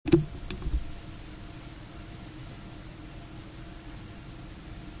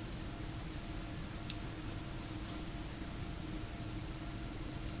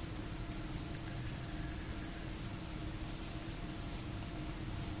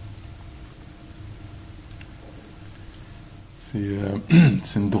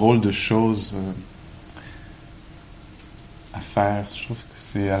C'est une drôle de chose à faire. Je trouve que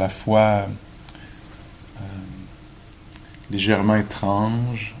c'est à la fois légèrement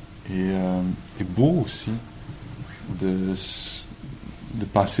étrange et beau aussi de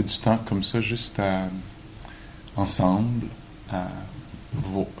passer du temps comme ça juste ensemble à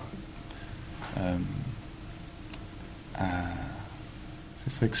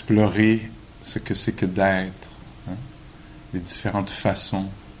explorer ce que c'est que d'être, hein? Les différentes façons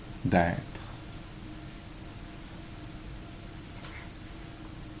d'être.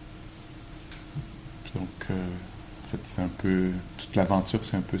 Donc, en fait, c'est un peu toute l'aventure,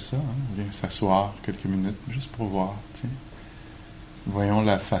 c'est un peu ça. Hein? On vient s'asseoir quelques minutes juste pour voir. Tiens. Voyons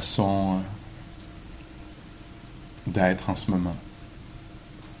la façon d'être en ce moment.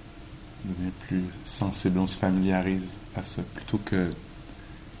 Devenir plus sensible, on se familiarise à ça plutôt que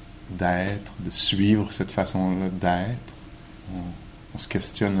d'être, de suivre cette façon-là d'être. On se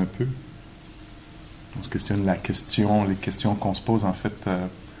questionne un peu. On se questionne les questions qu'on se pose. En fait,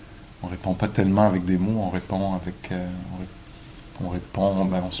 on répond pas tellement avec des mots, on répond avec...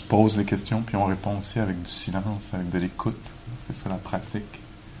 on se pose les questions, puis on répond aussi avec du silence, avec de l'écoute. C'est ça la pratique.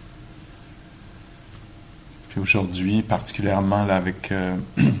 Puis aujourd'hui, particulièrement là, avec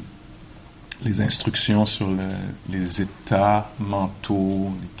les instructions sur les états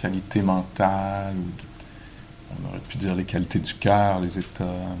mentaux, les qualités mentales, on aurait pu dire les qualités du cœur, les états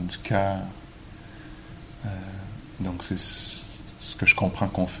du cœur. Donc c'est ce que je comprends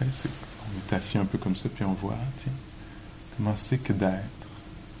qu'on fait, c'est qu'on est assis un peu comme ça, puis on voit, tiens, comment c'est que d'être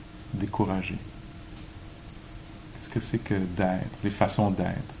découragé. Qu'est-ce que c'est que d'être, les façons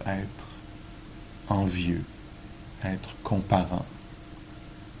d'être, être envieux, être comparant,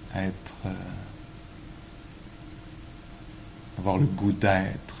 être avoir le goût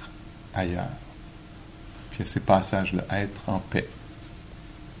d'être ailleurs. Puis il y a ces passages-là, être en paix,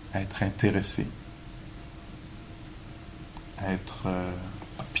 être intéressé, être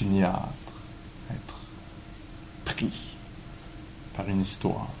opiniâtre, être pris par une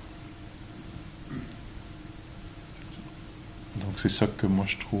histoire. Donc c'est ça que moi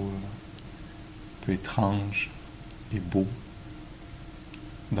je trouve un peu étrange et beau.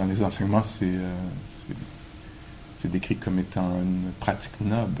 Dans les enseignements, c'est décrit comme étant une pratique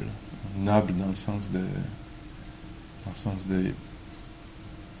noble. Noble dans le sens de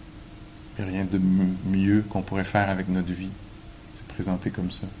il n'y a rien de mieux qu'on pourrait faire avec notre vie. C'est présenté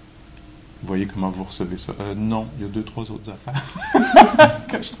comme ça. Vous voyez comment vous recevez ça? Non, il y a 2-3 autres affaires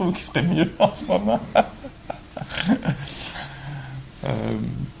que je trouve qui seraient mieux en ce moment.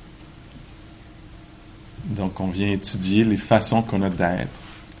 Donc on vient étudier les façons qu'on a d'être.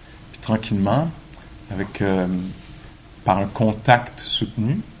 Puis tranquillement, par un contact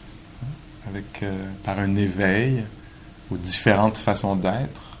soutenu, par un éveil aux différentes façons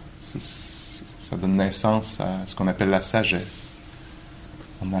d'être, ça donne naissance à ce qu'on appelle la sagesse.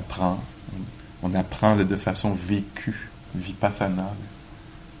 On apprend de façon vécue, vipassana.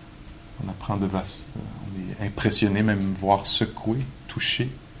 On apprend on est impressionné, même voire secoué,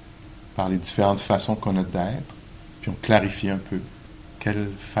 touché par les différentes façons qu'on a d'être, puis on clarifie un peu quelles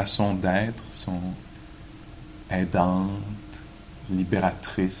façons d'être sont aidantes,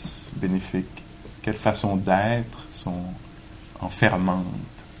 libératrices, bénéfiques, quelles façons d'être sont enfermantes,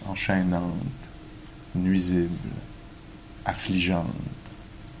 enchaînantes, nuisibles, affligeantes.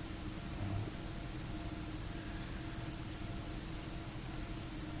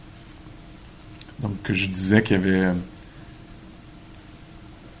 Donc, je disais qu'il y avait...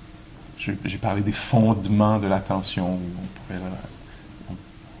 J'ai parlé des fondements de l'attention.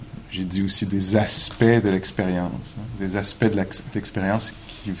 J'ai dit aussi des aspects de l'expérience. Hein, des aspects de l'expérience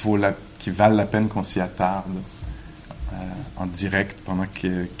qui valent la peine qu'on s'y attarde en direct pendant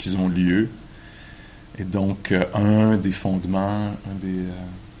qu'ils ont lieu. Et donc, un des fondements,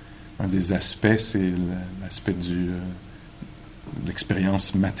 un des aspects, c'est l'aspect de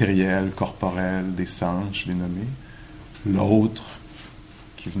l'expérience matérielle, corporelle, des sens, je l'ai nommé. L'autre,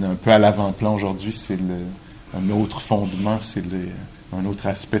 qui venait un peu à l'avant-plan aujourd'hui, c'est un autre fondement, un autre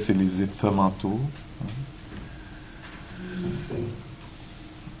aspect, c'est les états mentaux.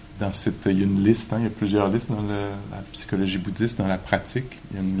 Il y a une liste, il y a plusieurs listes dans la psychologie bouddhiste, dans la pratique.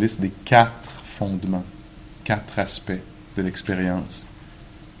 Il y a une liste des 4 fondements, 4 aspects de l'expérience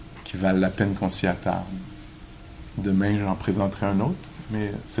qui valent la peine qu'on s'y attarde. Demain, j'en présenterai un autre,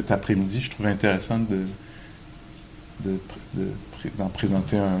 mais cet après-midi, je trouve intéressant d'en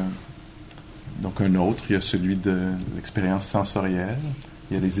présenter un autre. Il y a celui de l'expérience sensorielle,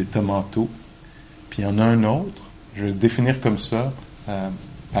 il y a les états mentaux, puis il y en a un autre, je vais le définir comme ça,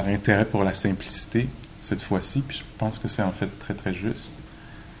 par intérêt pour la simplicité, cette fois-ci, puis je pense que c'est en fait très très juste.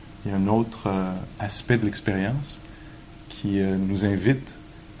 Il y a un autre aspect de l'expérience qui nous invite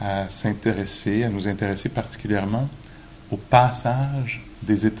à nous intéresser particulièrement au passage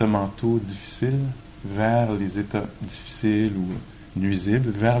des états mentaux difficiles vers les états difficiles ou nuisibles,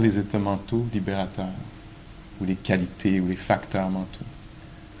 vers les états mentaux libérateurs, ou les qualités, ou les facteurs mentaux.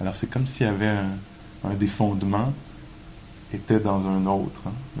 Alors c'est comme s'il y avait un des fondements était dans un autre,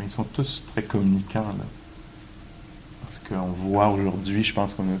 hein? Mais ils sont tous très communicants, là. Parce qu'on voit aujourd'hui, je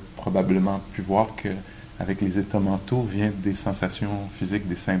pense qu'on a probablement pu voir qu'avec les états mentaux viennent des sensations physiques,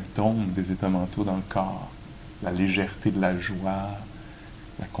 des symptômes des états mentaux dans le corps. La légèreté de la joie,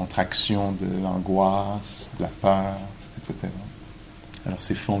 la contraction de l'angoisse, de la peur, etc. Alors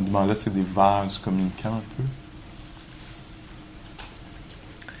ces fondements-là, c'est des vases communicants un peu.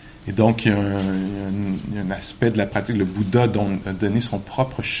 Et donc, il y a un aspect de la pratique. Le Bouddha a donné son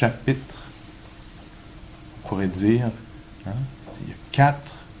propre chapitre, on pourrait dire. Hein? Il y a 4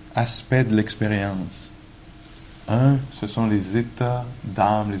 aspects de l'expérience. Un, ce sont les états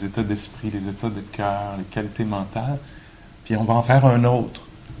d'âme, les états d'esprit, les états de cœur, les qualités mentales. Puis on va en faire un autre,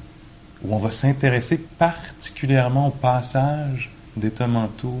 où on va s'intéresser particulièrement au passage d'états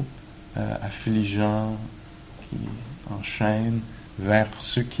mentaux affligeants, qui enchaînent, vers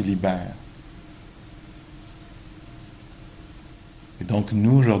ceux qui libèrent. Et donc,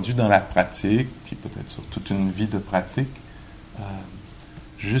 nous, aujourd'hui, dans la pratique, puis peut-être sur toute une vie de pratique,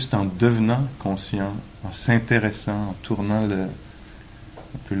 juste en devenant conscient, en s'intéressant, en tournant en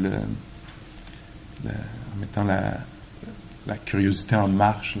mettant la curiosité en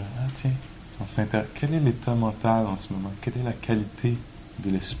marche, là. Ah, tiens, quel est l'état mental en ce moment? Quelle est la qualité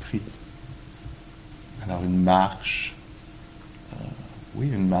de l'esprit? Alors, une marche. Oui,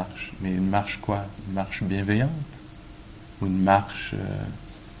 une marche. Mais une marche quoi? Une marche bienveillante? Ou une marche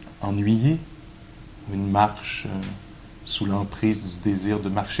ennuyée? Ou une marche sous l'emprise du désir de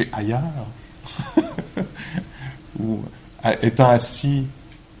marcher ailleurs? Ou étant assis,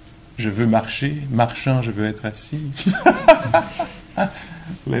 je veux marcher. Marchant, je veux être assis.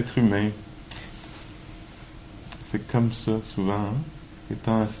 L'être humain. C'est comme ça, souvent. Hein?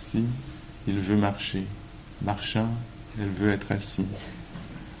 Étant assis, il veut marcher. Marchant, il veut être assis.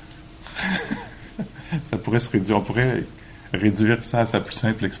 Ça pourrait se réduire. On pourrait réduire ça à sa plus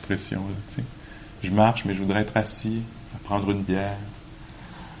simple expression. Là, je marche, mais je voudrais être assis, à prendre une bière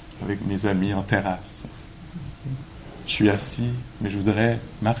avec mes amis en terrasse. Je suis assis, mais je voudrais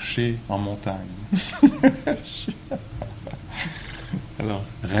marcher en montagne. Alors,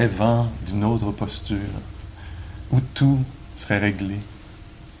 rêvant d'une autre posture, où tout serait réglé.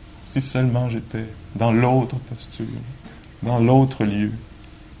 Si seulement j'étais dans l'autre posture, dans l'autre lieu.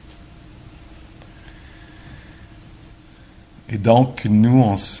 Et donc,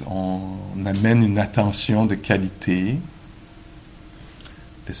 nous, on amène une attention de qualité.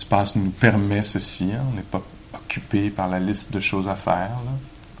 L'espace nous permet ceci. Hein? On n'est pas occupé par la liste de choses à faire. Là.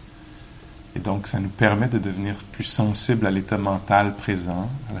 Et donc, ça nous permet de devenir plus sensible à l'état mental présent,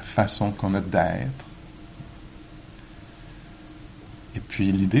 à la façon qu'on a d'être. Et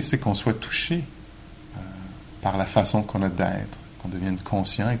puis, l'idée, c'est qu'on soit touché par la façon qu'on a d'être, qu'on devienne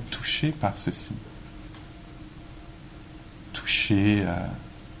conscient et touché par ceci. Touché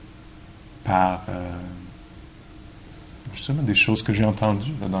par justement des choses que j'ai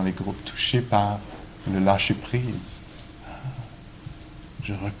entendues là, dans les groupes, touché par le lâcher-prise.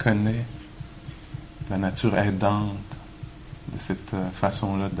 Je reconnais la nature aidante de cette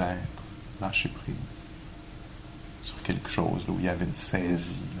façon-là d'être, lâcher-prise. Sur quelque chose là, où il y avait une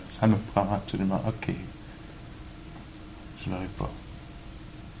saisie. Là. Ça me prend absolument, ok, je ne l'aurai pas.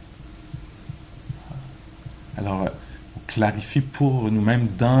 Alors, on clarifie pour nous-mêmes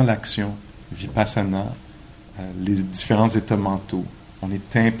dans l'action vipassana les différents états mentaux. On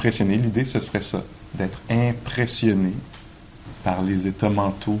est impressionné. L'idée, ce serait ça, d'être impressionné par les états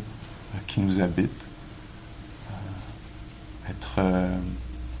mentaux qui nous habitent. Être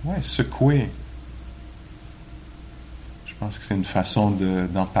secoué. Je pense que c'est une façon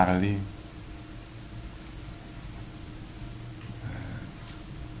d'en parler.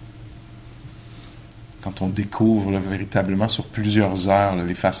 Quand on découvre là, véritablement sur plusieurs heures là,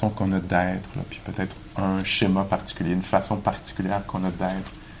 les façons qu'on a d'être, là, puis peut-être un schéma particulier, une façon particulière qu'on a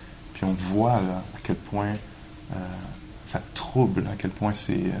d'être, puis on voit là, à quel point ça trouble, à quel point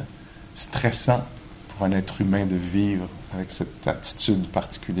c'est stressant pour un être humain de vivre avec cette attitude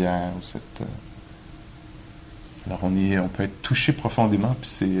particulière. Ou cette, Alors on peut être touché profondément, puis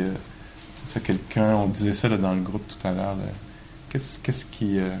c'est quelqu'un, on disait ça là, dans le groupe tout à l'heure, là, Qu'est-ce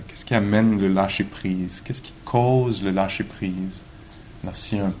qui amène le lâcher-prise? Qu'est-ce qui cause le lâcher-prise? Alors,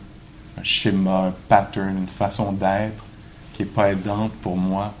 si un schéma, un pattern, une façon d'être qui n'est pas aidante pour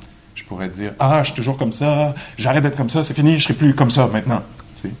moi, je pourrais dire « Ah, je suis toujours comme ça, j'arrête d'être comme ça, c'est fini, je ne serai plus comme ça maintenant. »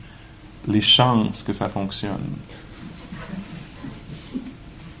 Tu sais, les chances que ça fonctionne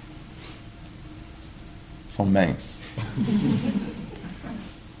sont minces.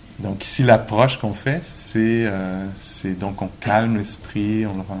 Donc ici, l'approche qu'on fait, c'est donc on calme l'esprit,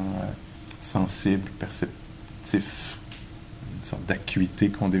 on le rend sensible, perceptif, une sorte d'acuité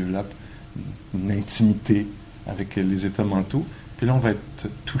qu'on développe, une intimité avec les états mentaux. Puis là, on va être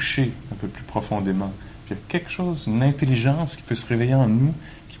touché un peu plus profondément. Puis il y a quelque chose, une intelligence qui peut se réveiller en nous,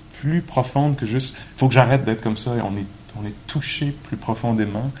 qui est plus profonde que juste « il faut que j'arrête d'être comme ça ». Et on est touché plus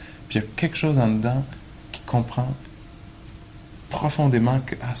profondément. Puis il y a quelque chose en dedans qui comprend profondément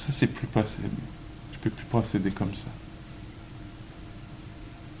que « ah, ça, c'est plus possible. Je ne peux plus procéder comme ça ».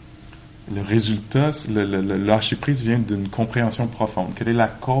 Le résultat, le lâcher-prise vient d'une compréhension profonde. Quelle est la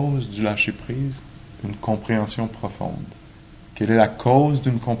cause du lâcher-prise? Une compréhension profonde. Quelle est la cause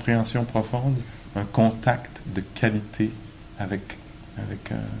d'une compréhension profonde? Un contact de qualité avec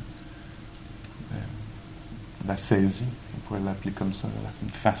la saisie, on pourrait l'appeler comme ça, une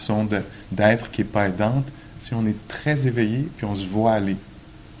façon d'être qui n'est pas aidante. Si on est très éveillé, puis on se voit aller.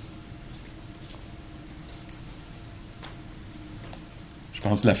 Je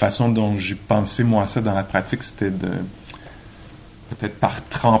pense que la façon dont j'ai pensé, moi, ça dans la pratique, c'était peut-être par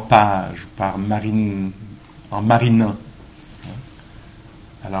trempage, en marinant.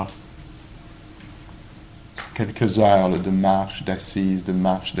 Alors, quelques heures là, de marche, d'assise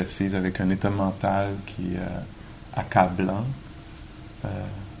avec un état mental qui est accablant. Je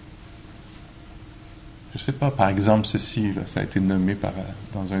ne sais pas, par exemple, ceci, là, ça a été nommé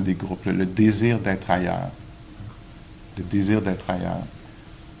dans un des groupes, là, le désir d'être ailleurs. Le désir d'être ailleurs.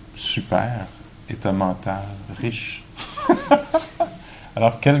 Super, état mental, riche.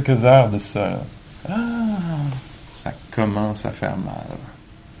 Alors, quelques heures de ça, ça commence à faire mal.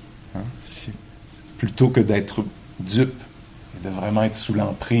 Hein? Plutôt que d'être dupe et de vraiment être sous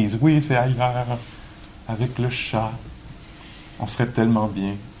l'emprise. Oui, c'est ailleurs, avec le chat. On serait tellement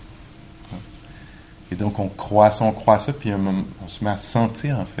bien. Et donc, on croit ça, puis on se met à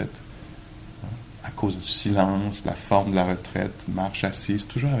sentir, en fait, à cause du silence, la forme de la retraite, marche assise,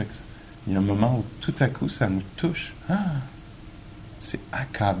 toujours avec ça. Il y a un moment où, tout à coup, ça nous touche. Ah! C'est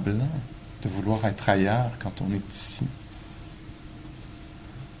accablant de vouloir être ailleurs quand on est ici.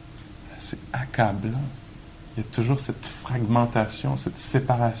 C'est accablant. Il y a toujours cette fragmentation, cette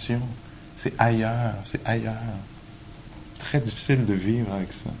séparation. C'est ailleurs, c'est ailleurs. Très difficile de vivre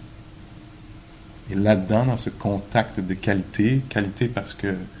avec ça. Et là-dedans, dans ce contact de qualité parce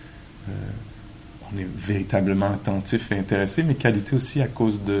que on est véritablement attentif et intéressé, mais qualité aussi à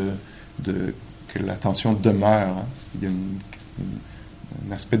cause que l'attention demeure. Hein. Il y a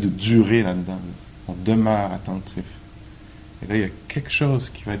un aspect de durée là-dedans. On demeure attentif. Et là, il y a quelque chose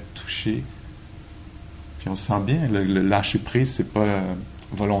qui va être touché. Puis on sent bien, le lâcher-prise, c'est pas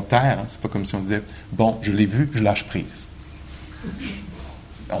volontaire. Hein. C'est pas comme si on se disait « Bon, je l'ai vu, je lâche prise. »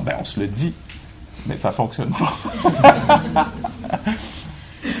 Bon, on se le dit, mais ça fonctionne pas.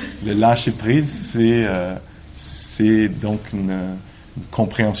 Le lâcher-prise, c'est donc une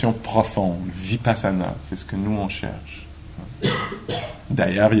compréhension profonde, vipassana. C'est ce que nous, on cherche.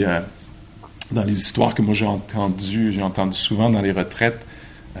 D'ailleurs, il y a, dans les histoires que moi j'ai entendu souvent dans les retraites,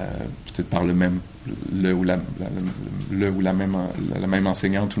 peut-être par le même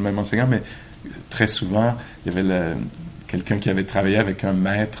enseignante ou le même enseignant, mais très souvent, il y avait quelqu'un qui avait travaillé avec un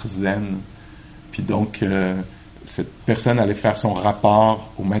maître zen. Puis donc, cette personne allait faire son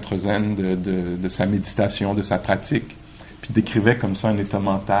rapport au maître zen de sa méditation, de sa pratique, puis décrivait comme ça un état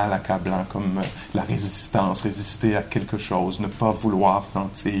mental accablant, comme la résistance, résister à quelque chose, ne pas vouloir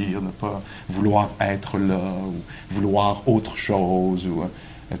sentir, ne pas vouloir être là, ou vouloir autre chose, ou,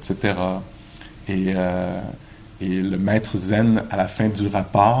 etc. Et le maître zen, à la fin du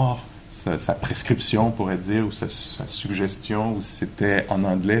rapport, sa prescription, on pourrait dire, ou sa suggestion, ou c'était en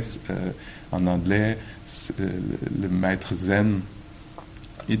anglais, le maître zen,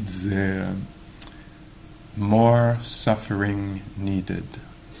 il disait more suffering needed.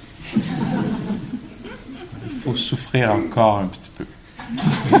 Il faut souffrir encore un petit peu.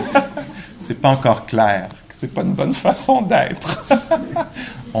 C'est pas encore clair, c'est pas une bonne façon d'être.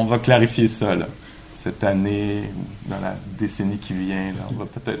 On va clarifier ça là. Cette année, dans la décennie qui vient, là, on va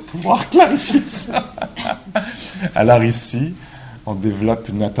peut-être pouvoir clarifier ça. Alors ici, on développe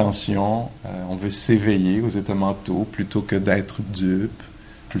une attention, on veut s'éveiller aux états mentaux plutôt que d'être dupe,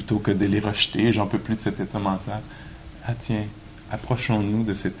 plutôt que de les rejeter. J'en peux plus de cet état mental. Ah tiens, approchons-nous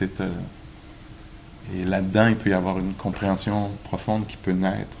de cet état-là. Et là-dedans, il peut y avoir une compréhension profonde qui peut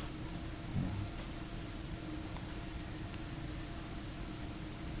naître.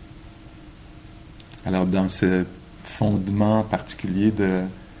 Alors, dans ce fondement particulier de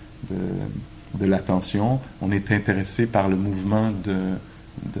l'attention, on est intéressé par le mouvement d'une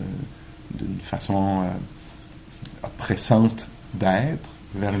façon oppressante d'être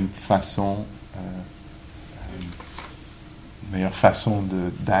vers une façon, une meilleure façon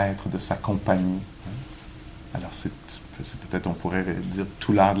d'être, de s'accompagner. Alors, c'est peut-être, on pourrait dire,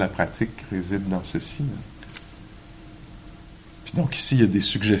 tout l'art de la pratique réside dans ceci. Puis donc ici, il y a des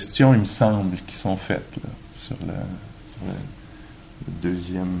suggestions, il me semble, qui sont faites là, sur le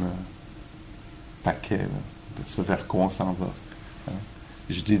deuxième paquet, là, de ce vers quoi on s'en va. Hein.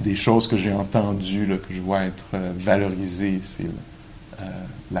 Je dis des choses que j'ai entendues, là, que je vois être valorisées, c'est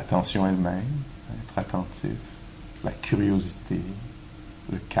l'attention elle-même, être attentif, la curiosité,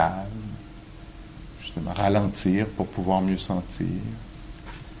 le calme, justement ralentir pour pouvoir mieux sentir.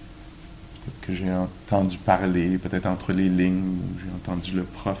 Peut-être que j'ai entendu parler, peut-être entre les lignes, où j'ai entendu le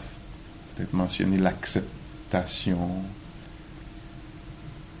prof peut-être mentionner l'acceptation.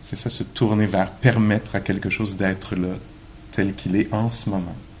 C'est ça, se tourner vers, permettre à quelque chose d'être là, tel qu'il est en ce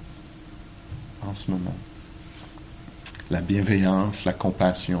moment. En ce moment. La bienveillance, la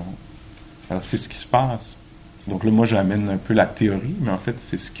compassion. Alors, c'est ce qui se passe. Donc là, moi, j'amène un peu la théorie, mais en fait,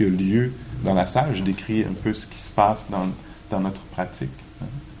 c'est ce qui a lieu dans la salle. Je décris un peu ce qui se passe dans notre pratique. Hein.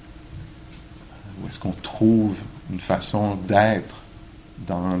 Où est-ce qu'on trouve une façon d'être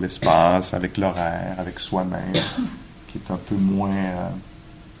dans l'espace, avec l'horaire, avec soi-même, qui est un peu moins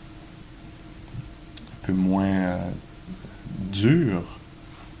dur.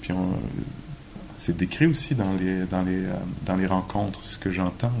 Puis c'est décrit aussi dans les rencontres. C'est ce que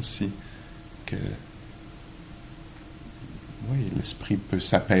j'entends aussi, que oui, l'esprit peut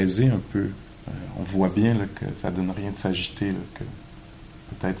s'apaiser un peu. On voit bien là, que ça donne rien de s'agiter, là, que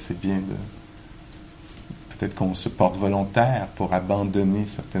peut-être c'est bien peut-être qu'on se porte volontaire pour abandonner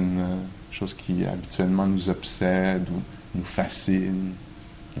certaines choses qui habituellement nous obsèdent ou nous fascinent.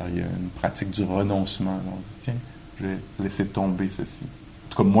 Alors, il y a une pratique du renoncement. Alors, on se dit, tiens, je vais laisser tomber ceci. En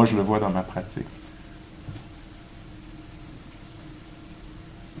tout cas, moi, je le vois dans ma pratique.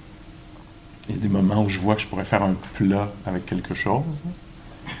 Il y a des moments où je vois que je pourrais faire un plat avec quelque chose.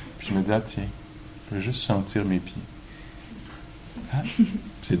 Puis je me dis, ah tiens, je vais juste sentir mes pieds. Ah,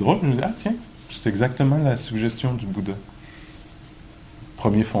 c'est drôle, je me dis, ah tiens, c'est exactement la suggestion du Bouddha.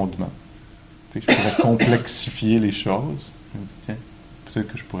 Premier fondement. Tu sais, je pourrais complexifier les choses. Je me dis, tiens, peut-être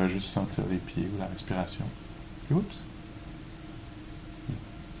que je pourrais juste sentir les pieds ou la respiration. Puis, oups!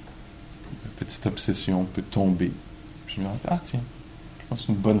 Une petite obsession peut tomber. Puis je me dis, ah tiens, je pense que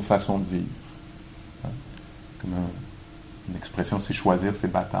c'est une bonne façon de vivre. Hein? Comme une expression, c'est choisir ses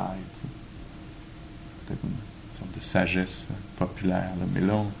batailles. Tu sais. Peut-être une sorte de sagesse populaire. Là. Mais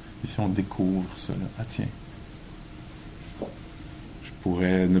là, ici, on découvre ça. Là. Ah tiens, je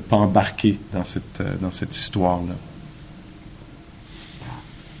pourrais ne pas embarquer dans cette histoire-là.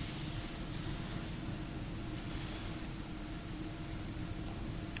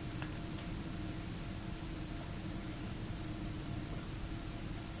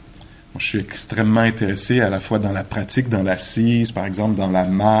 Je suis extrêmement intéressé à la fois dans la pratique, dans l'assise, par exemple, dans la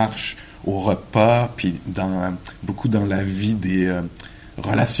marche, au repas, puis beaucoup dans la vie des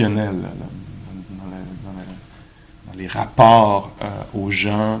relationnels, dans les rapports aux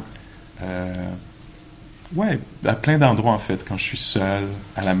gens. Ouais, à plein d'endroits, en fait. Quand je suis seul,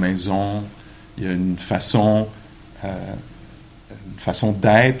 à la maison, il y a une façon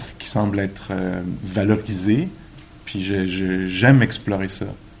d'être qui semble être valorisée, puis j'aime explorer ça.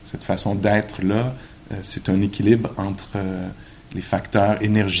 Cette façon d'être-là, c'est un équilibre entre les facteurs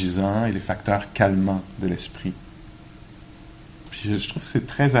énergisants et les facteurs calmants de l'esprit. Puis je trouve que c'est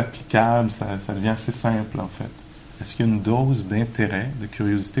très applicable, ça devient assez simple en fait. Est-ce qu'il y a une dose d'intérêt, de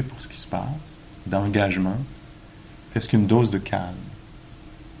curiosité pour ce qui se passe, d'engagement? Est-ce qu'il y a une dose de calme?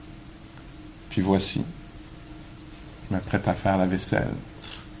 Puis voici, je m'apprête à faire la vaisselle,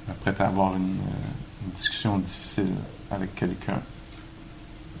 je m'apprête à avoir une discussion difficile avec quelqu'un.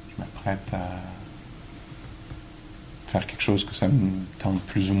 Je m'apprête à faire quelque chose que ça me tente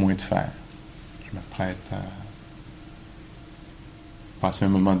plus ou moins de faire. Je m'apprête à passer un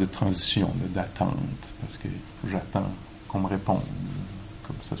moment de transition, d'attente, parce que j'attends qu'on me réponde,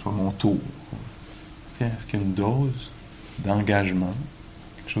 comme que ce soit mon tour. Tiens, est-ce qu'il y a une dose d'engagement,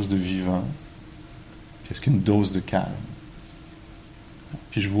 quelque chose de vivant, puis est-ce qu'il y a une dose de calme?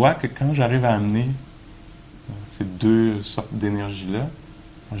 Puis je vois que quand j'arrive à amener ces deux sortes d'énergie-là,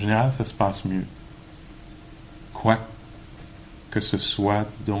 en général, ça se passe mieux. Quoi que ce soit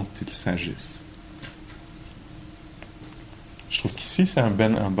dont il s'agisse. Je trouve qu'ici, c'est un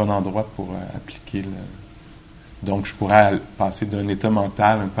bon endroit pour appliquer Donc, je pourrais passer d'un état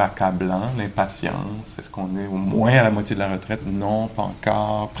mental un peu accablant, l'impatience. Est-ce qu'on est au moins à la moitié de la retraite? Non, pas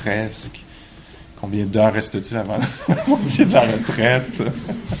encore, presque. Combien d'heures reste-t-il avant la moitié de la retraite?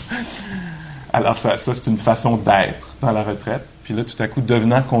 Alors, ça c'est une façon d'être dans la retraite. Puis là, tout à coup,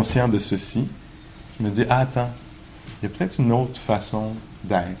 devenant conscient de ceci, je me dis, ah, attends, il y a peut-être une autre façon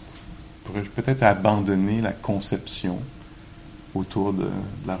d'être. Pourrais-je peut-être abandonner la conception autour de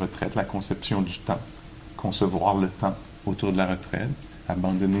la retraite, la conception du temps, concevoir le temps autour de la retraite,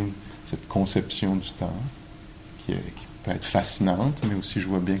 abandonner cette conception du temps qui peut être fascinante, mais aussi je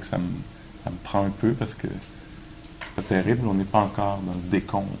vois bien que ça me prend un peu parce que c'est pas terrible, on n'est pas encore dans le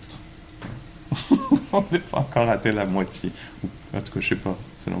décompte. On n'est pas encore atteint la moitié. En tout cas, je sais pas,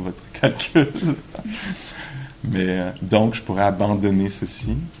 selon votre calcul. Mais donc, je pourrais abandonner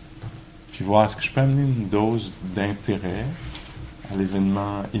ceci, puis voir est-ce que je peux amener une dose d'intérêt à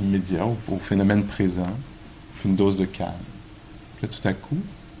l'événement immédiat, au phénomène présent, puis une dose de calme. Puis là, tout à coup,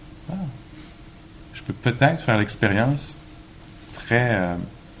 je peux peut-être faire l'expérience très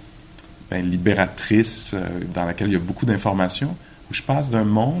libératrice, dans laquelle il y a beaucoup d'informations, où je passe d'un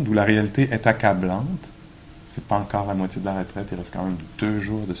monde où la réalité est accablante. C'est pas encore la moitié de la retraite, il reste quand même 2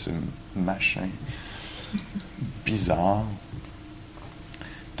 jours de ce machin bizarre.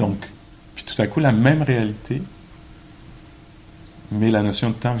 Donc, puis tout à coup, la même réalité, mais la notion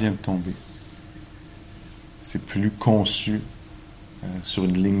de temps vient de tomber. C'est plus conçu sur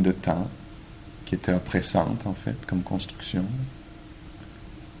une ligne de temps qui était oppressante, en fait, comme construction.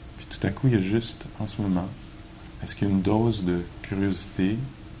 Puis tout à coup, il y a juste, en ce moment, est-ce qu'il y a une dose de curiosité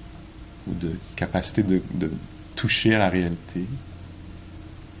ou de capacité de toucher à la réalité,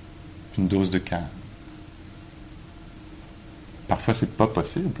 puis une dose de calme. Parfois, c'est pas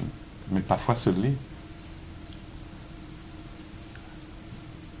possible, mais parfois, ce l'est.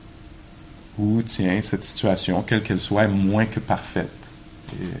 Ou, tiens, cette situation, quelle qu'elle soit, est moins que parfaite,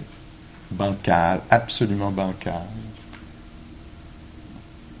 et bancale, absolument bancale.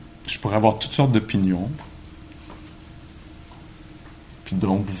 Je pourrais avoir toutes sortes d'opinions, puis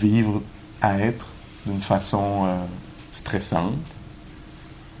donc vivre à être d'une façon stressante.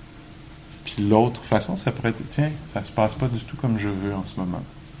 Puis l'autre façon, ça pourrait être, tiens, ça se passe pas du tout comme je veux en ce moment.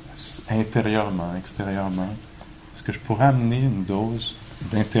 Intérieurement, extérieurement. Est-ce que je pourrais amener une dose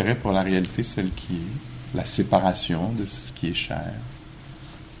d'intérêt pour la réalité, celle qui est la séparation de ce qui est cher?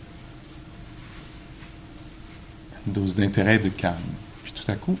 Une dose d'intérêt et de calme. Puis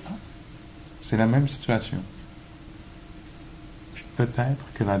tout à coup, c'est la même situation. Puis peut-être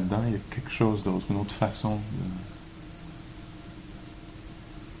que là-dedans, il y a quelque chose d'autre, une autre façon de...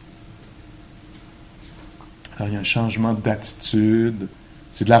 Alors, il y a un changement d'attitude.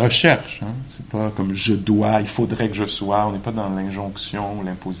 C'est de la recherche, hein? C'est pas comme je dois, il faudrait que je sois. On n'est pas dans l'injonction ou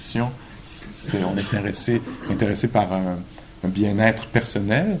l'imposition. On est intéressé par un bien-être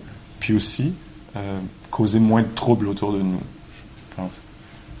personnel, puis aussi causer moins de troubles autour de nous. Je pense.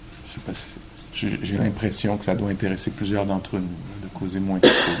 Je sais pas si j'ai l'impression que ça doit intéresser plusieurs d'entre nous, de causer moins de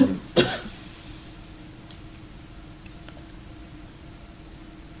troubles.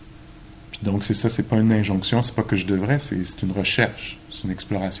 Donc, c'est ça, c'est pas une injonction, c'est pas que je devrais, c'est une recherche, c'est une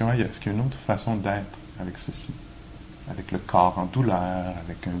exploration. Est-ce qu'il y a une autre façon d'être avec ceci? Avec le corps en douleur,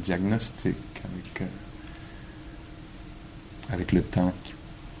 avec un diagnostic, avec le temps qui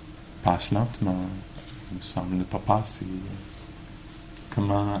passe lentement, il me semble ne pas passer.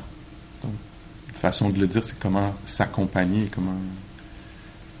 Comment, donc, une façon de le dire, c'est comment s'accompagner, comment...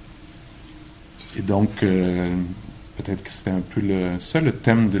 Et donc... peut-être que c'était un peu le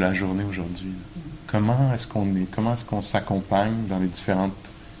thème de la journée aujourd'hui. Comment est-ce qu'on s'accompagne dans les différentes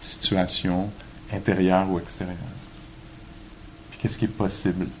situations, intérieures ou extérieures? Puis qu'est-ce qui est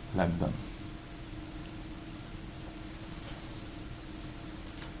possible là-dedans?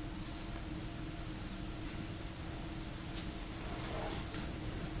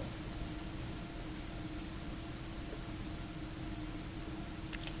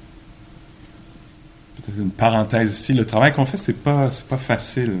 Une parenthèse ici, le travail qu'on fait, c'est pas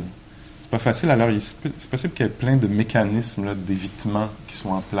facile. C'est pas facile, alors c'est possible qu'il y ait plein de mécanismes là, d'évitement qui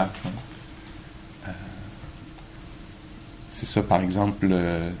soient en place. Hein. C'est ça, par exemple,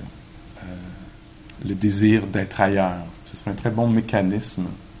 le désir d'être ailleurs. Ce serait un très bon mécanisme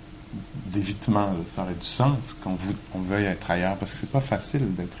d'évitement. Là. Ça aurait du sens qu'on veuille être ailleurs, parce que c'est pas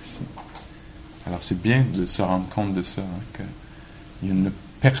facile d'être ici. Alors c'est bien de se rendre compte de ça, hein, qu'il y a une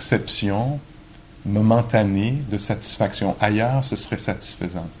perception momentanée de satisfaction. Ailleurs, ce serait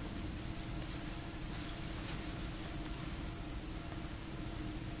satisfaisant.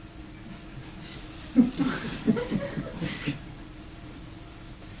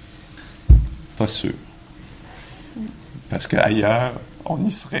 Pas sûr. Parce qu'ailleurs, on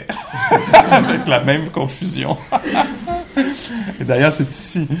y serait avec la même confusion. Et d'ailleurs, c'est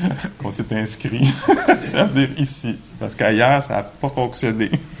ici qu'on s'est inscrit. C'est-à-dire ici. C'est parce qu'ailleurs, ça n'a pas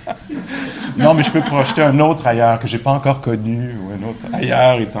fonctionné. Non, mais je peux projeter un autre ailleurs que je n'ai pas encore connu, ou un autre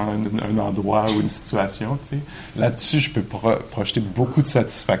ailleurs étant un endroit ou une situation, tu sais. Là-dessus, je peux projeter beaucoup de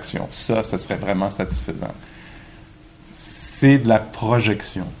satisfaction. Ça serait vraiment satisfaisant. C'est de la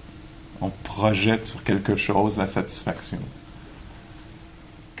projection. On projette sur quelque chose la satisfaction.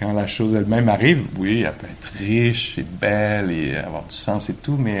 Quand la chose elle-même arrive, oui, elle peut être riche et belle et avoir du sens et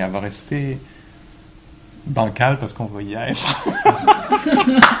tout, mais elle va rester bancale parce qu'on va y être.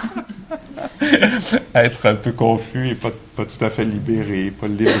 Être un peu confus et pas tout à fait libéré, pas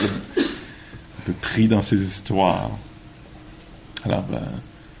libre, un peu pris dans ses histoires. Alors,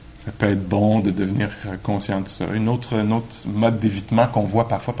 ça peut être bon de devenir conscient de ça. Un autre mode d'évitement qu'on voit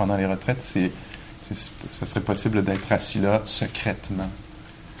parfois pendant les retraites, ça serait possible d'être assis là secrètement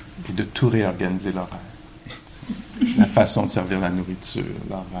et de tout réorganiser l'horaire. La façon de servir la nourriture,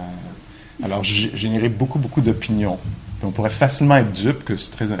 l'horaire. Alors, générer beaucoup d'opinions. Puis on pourrait facilement être dupe que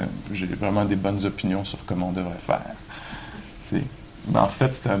j'ai vraiment des bonnes opinions sur comment on devrait faire. T'sais. Mais en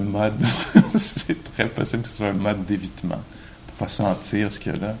fait, c'est un mode, c'est très possible que ce soit un mode d'évitement. Pour pas sentir ce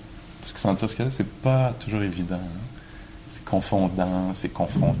qu'il y a là. Parce que sentir ce qu'il y a là, c'est pas toujours évident. Hein? C'est confondant, c'est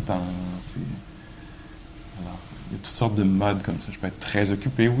confrontant, Alors, il y a toutes sortes de modes comme ça. Je peux être très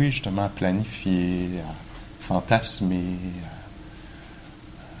occupé, oui, justement, à planifier, à fantasmer,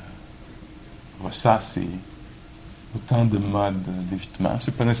 ressasser. Autant de modes d'évitement.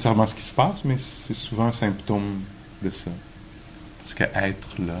 C'est pas nécessairement ce qui se passe, mais c'est souvent un symptôme de ça. Parce qu'être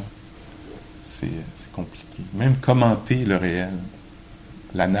là, c'est compliqué. Même commenter le réel,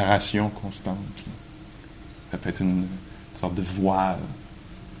 la narration constante, là, ça peut être une sorte de voile.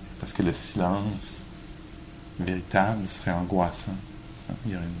 Parce que le silence véritable serait angoissant.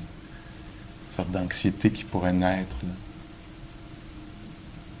 Il y aurait une sorte d'anxiété qui pourrait naître là.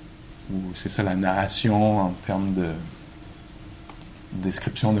 Ou c'est ça la narration en termes de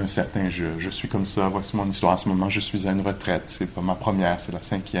description d'un certain je. Je suis comme ça, voici mon histoire en ce moment, je suis à une retraite, c'est pas ma première, c'est la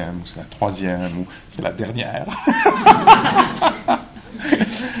 5e, ou c'est la 3e, ou c'est la dernière.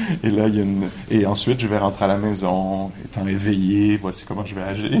 Et là, et ensuite, je vais rentrer à la maison, étant éveillé, voici comment je vais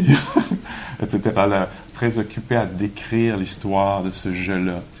agir, etc. Là, très occupé à décrire l'histoire de ce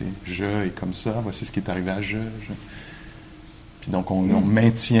je-là. Tu sais, je est comme ça, voici ce qui est arrivé à je. Puis donc, on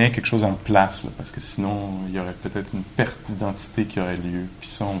maintient quelque chose en place, là, parce que sinon, il y aurait peut-être une perte d'identité qui aurait lieu. Puis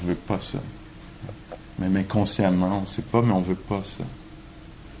ça, on ne veut pas ça. Même inconsciemment, on ne sait pas, mais on ne veut pas ça.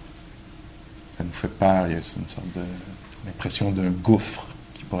 Ça nous fait peur. Il y a une sorte l'impression d'un gouffre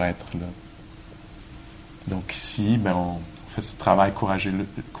qui pourrait être là. Donc ici, on fait ce travail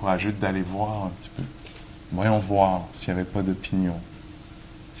courageux d'aller voir un petit peu. Voyons voir s'il n'y avait pas d'opinion,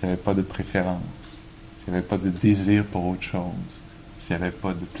 s'il n'y avait pas de préférence. S'il n'y avait pas de désir pour autre chose, s'il n'y avait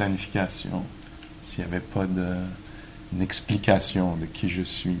pas de planification, s'il n'y avait pas une explication de qui je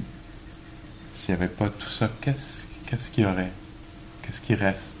suis, s'il n'y avait pas tout ça, qu'est-ce qu'il y aurait? Qu'est-ce qui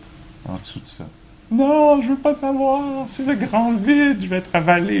reste en dessous de ça? Non, je ne veux pas savoir, c'est le grand vide, je vais être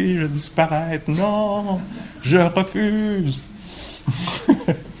avalé, je vais disparaître, non, je refuse.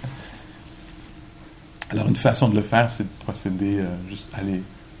 Alors une façon de le faire, c'est de procéder juste aller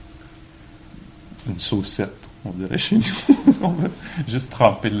une saucette, on dirait chez nous. On va juste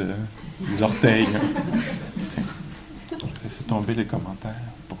tremper les orteils. Tiens, laissez tomber les commentaires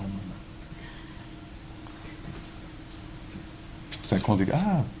pour un moment. Puis tout à coup, on dit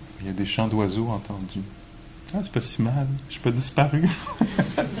il y a des chants d'oiseaux entendus. C'est pas si mal, je suis pas disparu.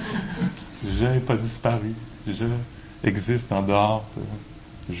 Je n'ai pas disparu. Je existe en dehors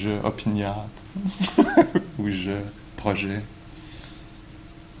de je opiniâtre, ou je projet,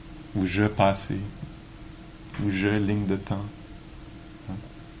 ou je passé, ou je ligne de temps.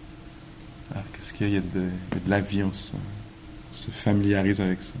 Alors, qu'est-ce qu'il y a? Il y a de la vie, on se familiarise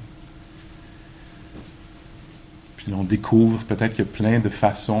avec ça. Puis là, on découvre peut-être qu'il y a plein de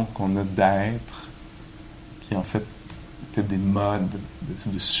façons qu'on a d'être, qui en fait étaient des modes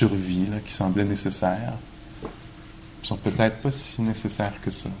de survie là, qui semblaient nécessaires, qui sont peut-être pas si nécessaires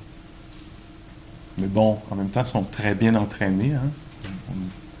que ça. Mais bon, en même temps, ils sont très bien entraînés. Hein?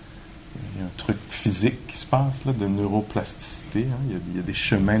 Il y a un truc physique qui se passe, là, de neuroplasticité. Hein? Il y a des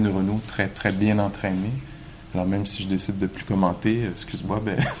chemins neuronaux très, très bien entraînés. Alors même si je décide de plus commenter, excuse-moi,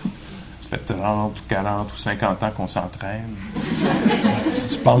 ça fait 30 ou 40 ou 50 ans qu'on s'entraîne.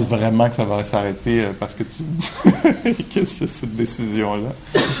 Si tu penses vraiment que ça va s'arrêter parce que qu'est-ce que c'est cette décision-là?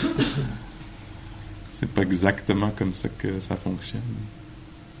 C'est pas exactement comme ça que ça fonctionne.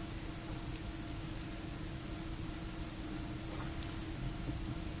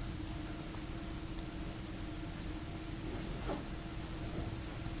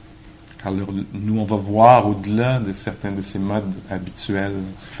 Alors, nous, on va voir au-delà de certains de ces modes habituels,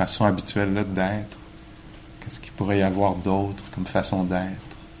 ces façons habituelles-là d'être. Qu'est-ce qu'il pourrait y avoir d'autre comme façon d'être?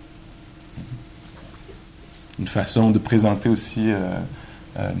 Une façon de présenter aussi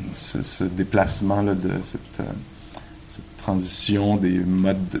ce déplacement-là, de cette transition des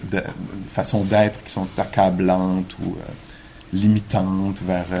modes, de façons d'être qui sont accablantes ou limitantes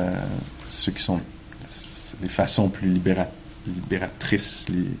vers ceux qui sont les façons plus libératrices,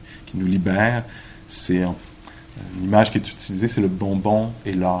 qui nous libèrent. C'est l'image qui est utilisée, c'est le bonbon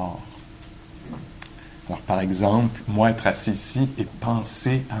et l'or. Alors, par exemple, moi être assis ici et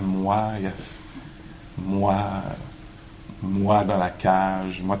penser à moi, moi dans la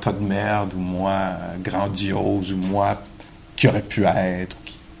cage, moi tas de merde, ou moi grandiose, ou moi qui aurait pu être, ou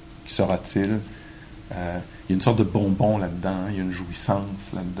qui sera-t-il. Il y a une sorte de bonbon là-dedans, il y a une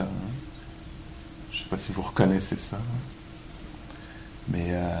jouissance là-dedans. Je ne sais pas si vous reconnaissez ça.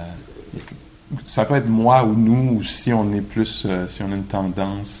 Mais ça peut être moi ou nous, ou si on est plus, si on a une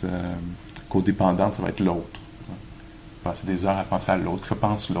tendance codépendante, ça va être l'autre. Passer des heures à penser à l'autre. Que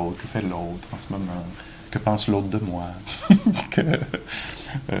pense l'autre? Que fait l'autre en ce moment? Que pense l'autre de moi?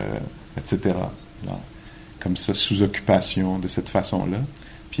 Etc. Alors, comme ça, sous occupation de cette façon-là.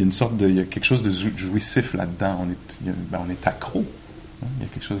 Puis il y a quelque chose de jouissif là-dedans. On est accro. Hein? Il y a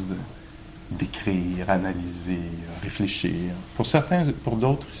quelque chose d'écrire, analyser, réfléchir. Pour certains, pour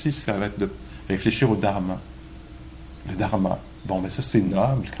d'autres ici, ça va être de réfléchir au dharma. Le dharma. Bon, ben ça, c'est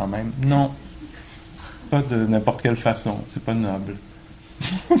noble quand même. Non. Pas de n'importe quelle façon. C'est pas noble.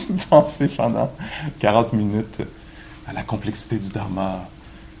 Penser pendant 40 minutes à la complexité du dharma.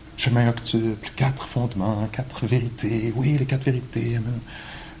 Chemin octuple, 4 fondements, 4 vérités. Oui, les 4 vérités,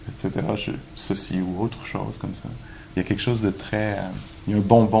 etc. Ceci ou autre chose comme ça. Il y a quelque chose de très... il y a un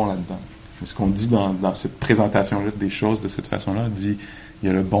bonbon là-dedans. Ce qu'on dit dans cette présentation-là des choses de cette façon-là, on dit il y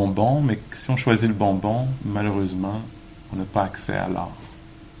a le bonbon, mais si on choisit le bonbon, malheureusement, on n'a pas accès à l'art.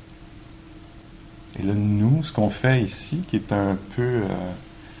 Et là, nous, ce qu'on fait ici, qui est un peu...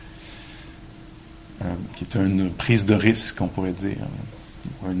 qui est une prise de risque, on pourrait dire,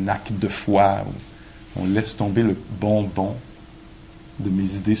 un acte de foi, où on laisse tomber le bonbon de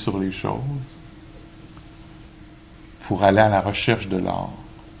mes idées sur les choses pour aller à la recherche de l'art.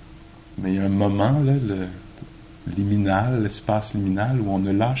 Mais il y a un moment, là, liminal, l'espace liminal, où on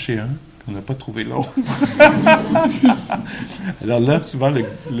a lâché un, puis on n'a pas trouvé l'autre. Alors là, souvent,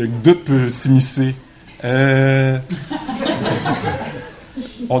 le doute peut s'immiscer.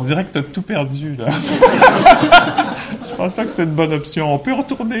 On dirait que tu as tout perdu, là. Je pense pas que c'était une bonne option. On peut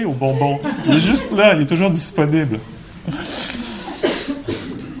retourner au bonbon. Il est juste là, il est toujours disponible.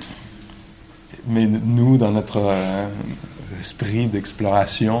 Mais nous, dans notre esprit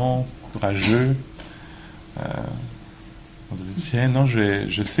d'exploration courageux, on se dit, tiens, non,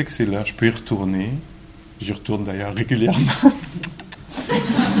 je sais que c'est là, je peux y retourner. J'y retourne d'ailleurs régulièrement.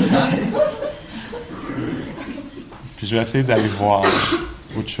 Puis je vais essayer d'aller voir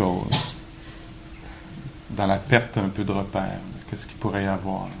autre chose. Dans la perte un peu de repères. Qu'est-ce qu'il pourrait y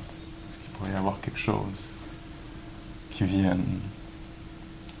avoir? Est-ce qu'il pourrait y avoir quelque chose qui vienne?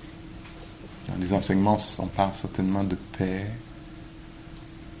 Dans les enseignements, on parle certainement de paix,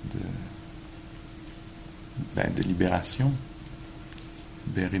 de libération,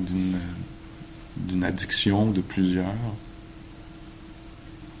 libéré d'une addiction, de plusieurs.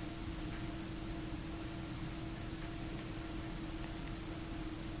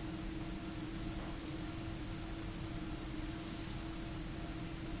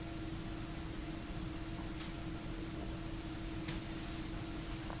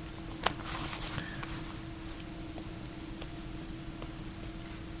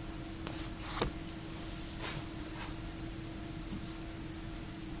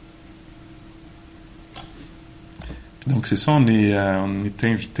 Donc c'est ça, on est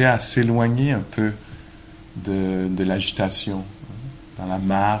invité à s'éloigner un peu de l'agitation, dans la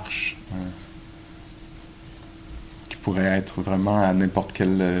marche, qui pourrait être vraiment à n'importe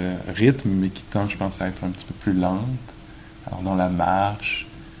quel rythme, mais qui tend, je pense, à être un petit peu plus lente. Alors dans la marche,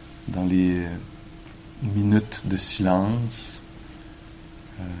 dans les minutes de silence,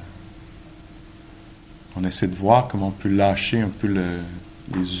 on essaie de voir comment on peut lâcher un peu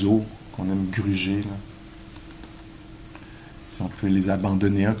les os qu'on aime gruger, là. On peut les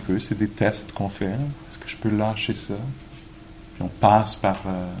abandonner un peu. C'est des tests qu'on fait. Est-ce que je peux lâcher ça? Puis on passe par...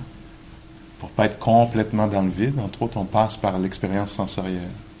 pour ne pas être complètement dans le vide, entre autres, on passe par l'expérience sensorielle.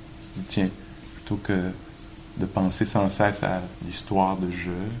 On se dit, tiens, plutôt que de penser sans cesse à l'histoire de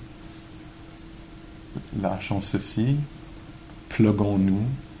jeu, lâchons ceci, pluguons-nous,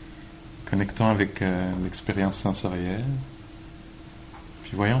 connectons avec l'expérience sensorielle,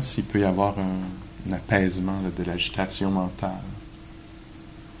 Puis voyons s'il peut y avoir un apaisement là, de l'agitation mentale.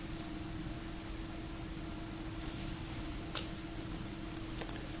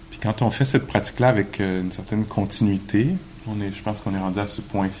 Puis quand on fait cette pratique-là avec une certaine continuité, je pense qu'on est rendu à ce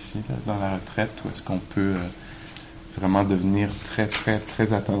point-ci là, dans la retraite où est-ce qu'on peut vraiment devenir très, très,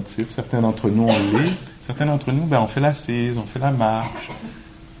 très attentif. Certains d'entre nous, on l'est. Certains d'entre nous, on fait l'assise, on fait la marche.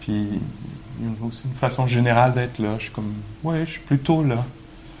 Puis, il y a aussi une façon générale d'être là. Je suis comme, ouais, je suis plutôt là.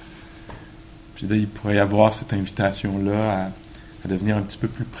 Puis là, il pourrait y avoir cette invitation-là à devenir un petit peu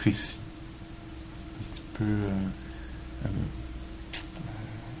plus précis. Un petit peu,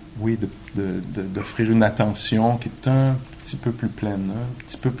 oui, d'offrir une attention qui est un petit peu plus pleine, un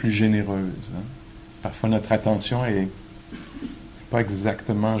petit peu plus généreuse. Hein. Parfois, notre attention est pas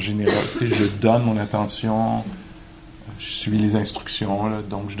exactement généreuse. Tu sais, je donne mon attention, je suis les instructions, là,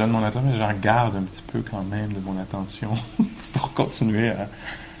 donc je donne mon attention, mais j'en garde un petit peu quand même de mon attention pour continuer à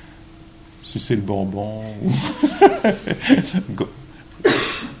sucer le bonbon ou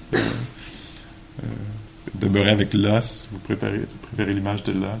demeurer avec l'os. Vous préférez l'image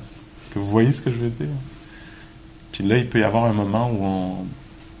de l'os. Est-ce que vous voyez ce que je veux dire? Puis là, il peut y avoir un moment où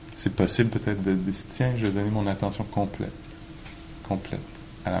c'est possible peut-être de dire, tiens, je vais donner mon attention complète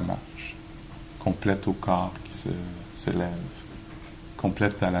à la marche, complète au corps qui se lève,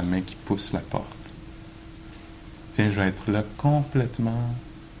 complète à la main qui pousse la porte. Tiens, je vais être là complètement,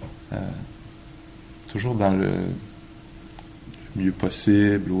 toujours dans le mieux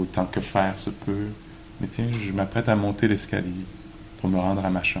possible, autant que faire se peut. Mais tiens, je m'apprête à monter l'escalier pour me rendre à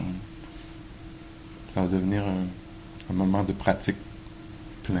ma chambre. Ça va devenir un moment de pratique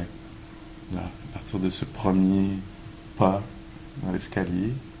plein. Là, à partir de ce premier pas dans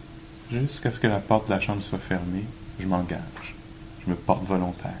l'escalier, jusqu'à ce que la porte de la chambre soit fermée, je m'engage. Je me porte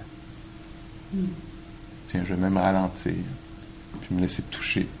volontaire. Tiens, je vais même ralentir, puis me laisser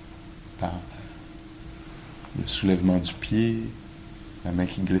toucher par le soulèvement du pied, la main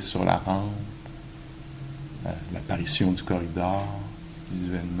qui glisse sur la rampe, l'apparition du corridor,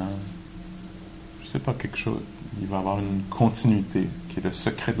 visuellement. Je sais pas, quelque chose. Il va y avoir une continuité, qui est le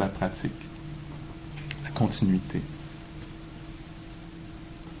secret de la pratique. La continuité.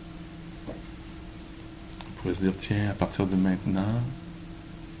 On pourrait se dire, tiens, à partir de maintenant,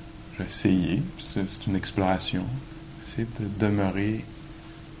 je vais essayer, c'est une exploration, essayer de demeurer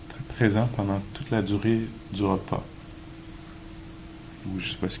très présent pendant toute la durée du repas. Ou je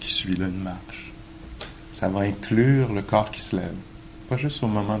sais pas ce qui suit là, une marche. Ça va inclure le corps qui se lève. Pas juste au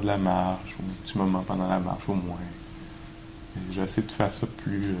moment de la marche, ou un petit moment pendant la marche, au moins. Et j'essaie de faire ça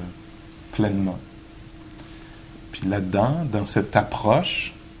plus pleinement. Puis là-dedans, dans cette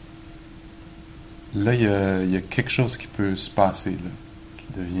approche, là, il y a quelque chose qui peut se passer, là, qui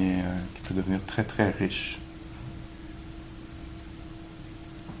peut devenir très, très riche.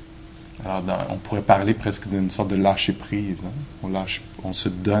 Alors, on pourrait parler presque d'une sorte de lâcher-prise. Hein? On se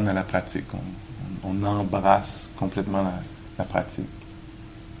donne à la pratique. On embrasse complètement la pratique.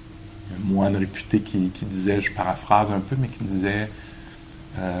 Il y a un moine réputé qui disait, je paraphrase un peu, mais qui disait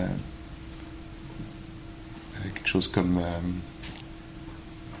quelque chose comme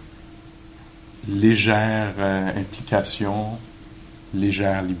légère implication,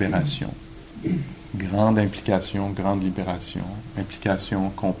 légère libération. Grande implication, grande libération. Implication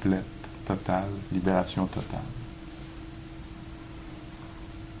complète, totale, libération totale.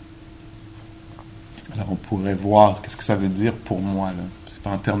 Alors on pourrait voir qu'est-ce que ça veut dire pour moi, là. C'est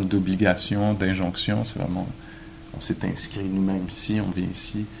pas en termes d'obligation, d'injonction, c'est vraiment, on s'est inscrit nous-mêmes ici, on vient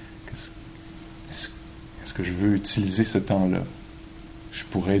ici. Est-ce que je veux utiliser ce temps-là? Je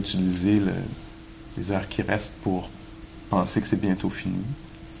pourrais utiliser les heures qui restent pour penser que c'est bientôt fini.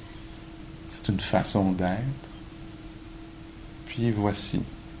 C'est une façon d'être. Puis voici.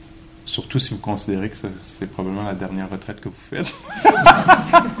 Surtout si vous considérez que c'est probablement la dernière retraite que vous faites.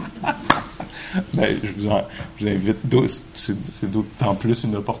 Je vous invite, c'est d'autant plus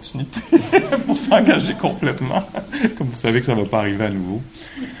une opportunité pour s'engager complètement, comme vous savez que ça ne va pas arriver à nouveau.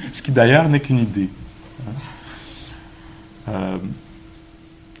 Ce qui d'ailleurs n'est qu'une idée.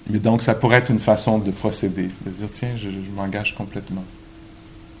 Mais donc ça pourrait être une façon de procéder, de dire tiens, je m'engage complètement.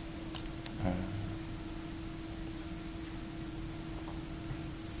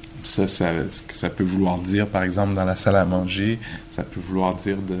 Ça, ce que ça peut vouloir dire, par exemple, dans la salle à manger, ça peut vouloir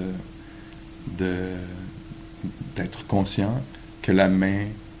dire d'être conscient que la main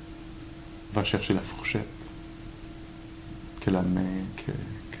va chercher la fourchette, que la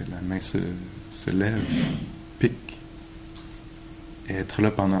main se lève, pique, et être là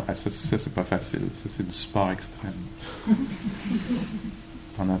pendant... ça c'est pas facile, ça c'est du sport extrême.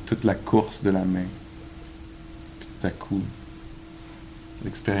 Pendant toute la course de la main, puis tout à coup,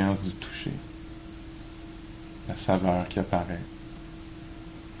 l'expérience du toucher, la saveur qui apparaît,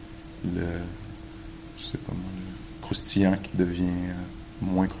 je sais pas moi, le croustillant qui devient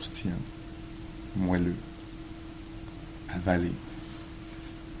moins croustillant, moelleux, avalé,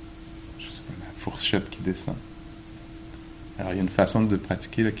 je sais pas, la fourchette qui descend. Alors il y a une façon de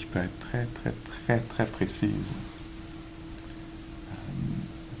pratiquer là, qui peut être très, très, très, très précise.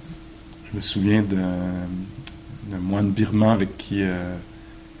 Je me souviens d'un moine birman avec qui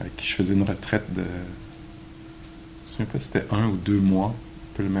je faisais une retraite de... Je me souviens pas si c'était 1 ou 2 mois,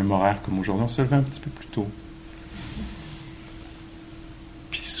 un peu le même horaire comme aujourd'hui. On se levait un petit peu plus tôt.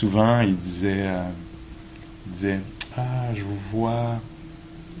 Puis souvent, il disait ah, je vous vois,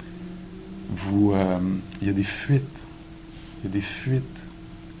 il y a des fuites. Il y a des fuites.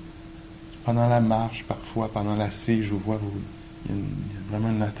 Pendant la marche, parfois, pendant la scie, je vous vois, il y a vraiment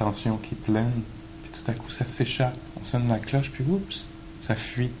une attention qui est pleine. Puis tout à coup, ça s'échappe. On sonne la cloche, puis oups, ça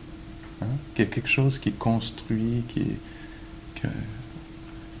fuit. Hein? Il y a quelque chose qui est construit, puis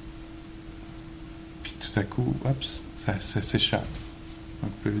tout à coup, oups, ça s'échappe. Un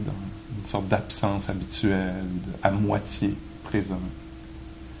peu dans une sorte d'absence habituelle, à moitié présent.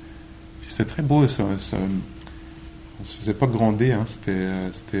 Puis c'était très beau, ça. On se faisait pas gronder, hein,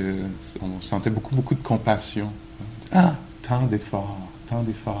 on sentait beaucoup, beaucoup de compassion. Ah, tant d'efforts.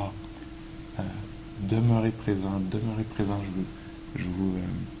 Demeurez présent.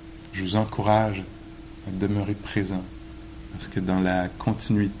 Je vous encourage à demeurer présent. Parce que dans la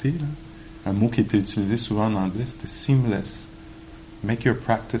continuité, là, un mot qui était utilisé souvent en anglais, c'était seamless. Make your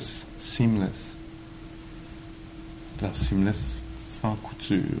practice seamless. Alors, seamless, sans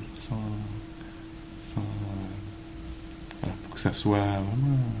couture, alors, pour que ça soit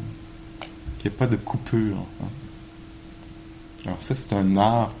vraiment... qu'il n'y ait pas de coupure. Hein. Alors ça, c'est un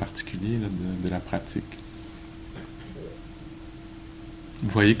art particulier là, de la pratique. Vous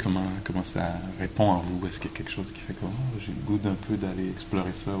voyez comment ça répond en vous. Est-ce qu'il y a quelque chose qui fait que j'ai le goût d'un peu d'aller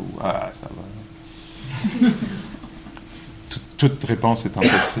explorer ça ou ça va. Toute réponse étant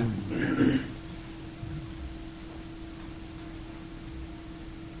possible.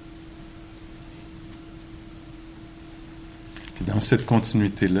 Puis dans cette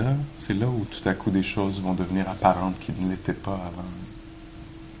continuité-là, c'est là où tout à coup des choses vont devenir apparentes qui ne l'étaient pas avant.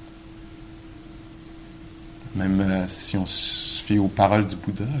 Même si on se fie aux paroles du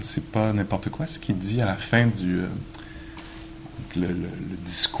Bouddha, c'est pas n'importe quoi ce qu'il dit à la fin du le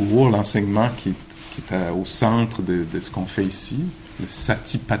discours, l'enseignement qui est au centre de ce qu'on fait ici, le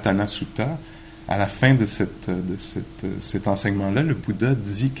Satipatthana Sutta. À la fin de cet enseignement-là, le Bouddha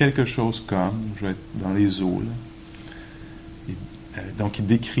dit quelque chose comme, je vais être dans les eaux, là. Donc il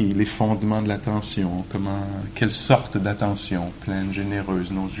décrit les fondements de l'attention, quelle sorte d'attention, pleine,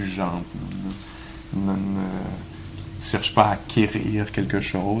 généreuse, non jugeante, qui ne cherche pas à acquérir quelque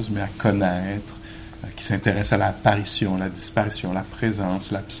chose, mais à connaître, qui s'intéresse à l'apparition, la disparition, la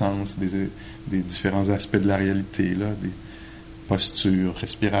présence, l'absence des différents aspects de la réalité, là, des postures,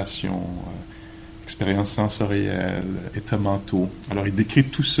 respiration, expériences sensorielles, états mentaux. Alors il décrit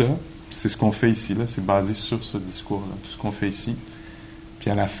tout ça, c'est ce qu'on fait ici, là, c'est basé sur ce discours-là, tout ce qu'on fait ici. Puis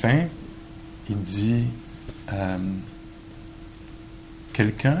à la fin, il dit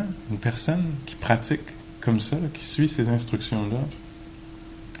quelqu'un, une personne qui pratique comme ça, là, qui suit ces instructions-là,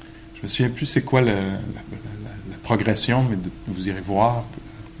 je me souviens plus c'est quoi la progression, mais vous irez voir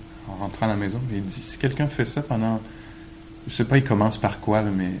en rentrant à la maison, mais il dit, si quelqu'un fait ça pendant, je sais pas il commence par quoi, là,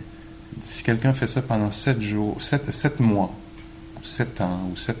 mais il dit, si quelqu'un fait ça pendant 7 jours, 7 mois, ou 7 ans,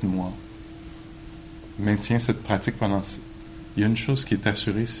 ou 7 mois, maintient cette pratique pendant... Il y a une chose qui est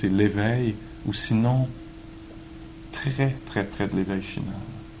assurée, c'est l'éveil, ou sinon, très, très près de l'éveil final.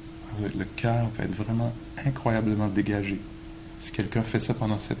 Le cœur va être vraiment incroyablement dégagé si quelqu'un fait ça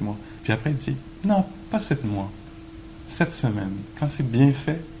pendant 7 mois. Puis après, il dit, non, pas 7 mois, 7 semaines. Quand c'est bien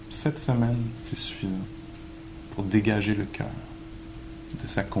fait, 7 semaines, c'est suffisant pour dégager le cœur de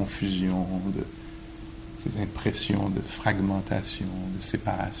sa confusion, de ses impressions de fragmentation, de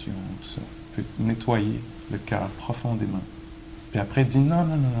séparation, tout ça. Il peut nettoyer le cœur profondément. Puis après, il dit, non,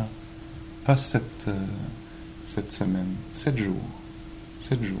 pas 7 semaines, 7 jours.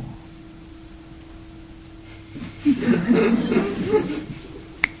 7 jours.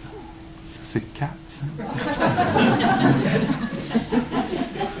 Ça, c'est 4, ça.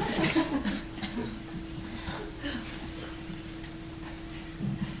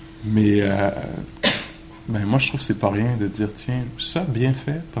 Mais moi, je trouve que c'est pas rien de dire, tiens, ça, bien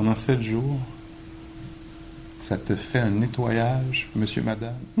fait, pendant 7 jours, ça te fait un nettoyage, monsieur,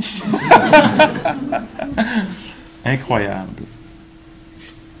 madame. Incroyable.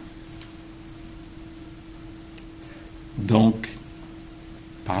 Donc,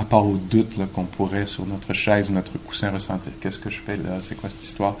 par rapport au doute là, qu'on pourrait sur notre chaise ou notre coussin ressentir. Qu'est-ce que je fais là? C'est quoi cette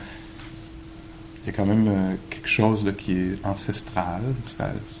histoire? Il y a quand même quelque chose là, qui est ancestral.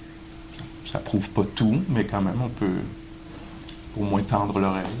 Ça prouve pas tout, mais quand même, on peut au moins tendre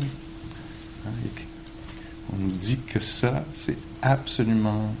l'oreille. Hein, on nous dit que ça, c'est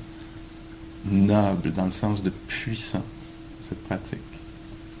absolument noble, dans le sens de puissant, cette pratique.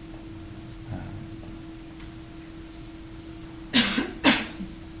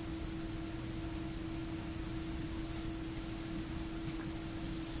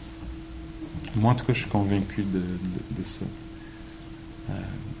 Moi, en tout cas, je suis convaincu de ça.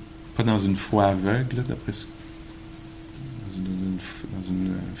 Pas dans une foi aveugle, d'après ça. Dans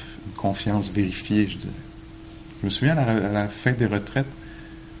une confiance vérifiée, je dirais. Je me souviens, à la fin des retraites,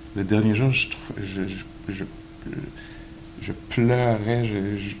 le dernier jour, je pleurais,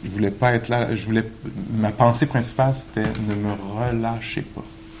 je voulais pas être là. Ma pensée principale, c'était ne me relâchez pas.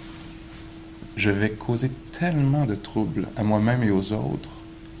 Je vais causer tellement de troubles à moi-même et aux autres.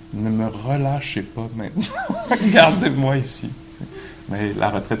 Ne me relâchez pas maintenant. Gardez-moi ici. Mais la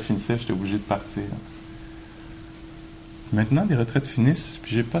retraite finissait, j'étais obligé de partir. Maintenant, les retraites finissent,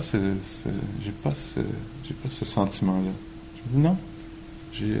 puis j'ai pas ce sentiment-là. Je me dis non,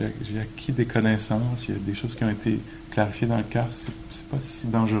 j'ai acquis des connaissances, il y a des choses qui ont été clarifiées dans le cœur. C'est pas si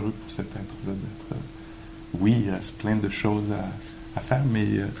dangereux pour cet être-là d'être. Oui, il reste plein de choses à faire,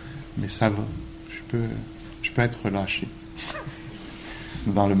 mais ça va. Je peux être relâché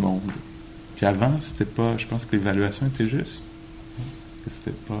dans le monde. Puis avant, c'était pas. Je pense que l'évaluation était juste.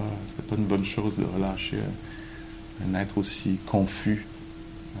 C'était pas une bonne chose de relâcher un être aussi confus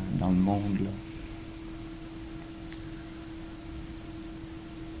dans le monde, là.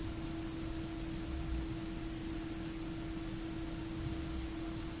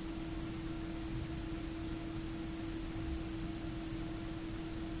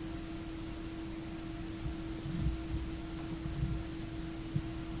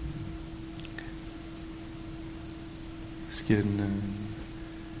 Est-ce qu'il y a une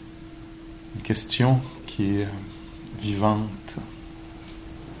question qui est vivante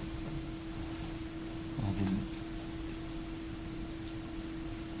en vous?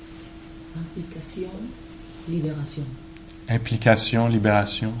 Implication, libération. Implication,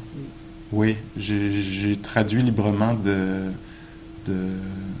 libération. Oui, j'ai traduit librement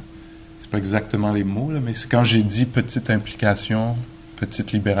c'est pas exactement les mots, là, mais c'est quand j'ai dit petite implication,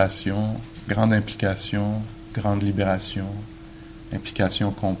 petite libération, grande implication, grande libération,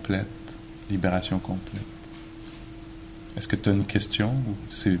 implication complète, libération complète. Est-ce que tu as une question ou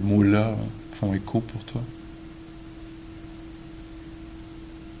ces mots-là font écho pour toi?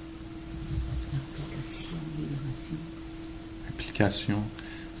 Implication, libération. Implication.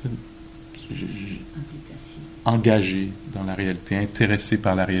 Engagé dans la réalité, intéressé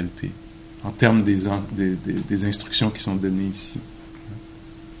par la réalité, en termes des instructions qui sont données ici.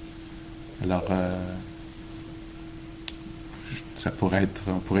 Alors,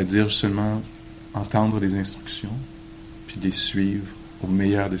 on pourrait dire seulement entendre les instructions, puis les suivre au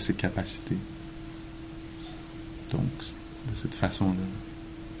meilleur de ses capacités. Donc, de cette façon-là.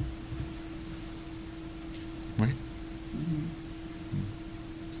 Oui?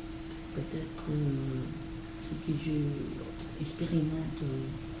 Peut-être ce que je expérimente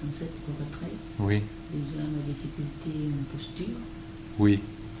dans cette retraite. Oui. Déjà, ma difficulté en posture. Oui.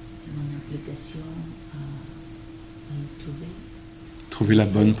 Mon application à y trouver. Trouver la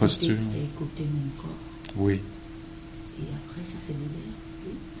bonne posture. Écouter mon corps. Oui. Et après, ça se libère.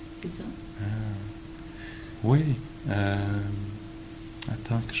 Oui, c'est ça. Oui.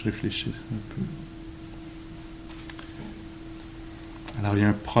 Attends que je réfléchisse un peu. Alors, il y a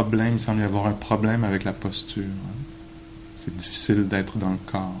un problème, il semble y avoir un problème avec la posture. Hein? C'est difficile d'être dans le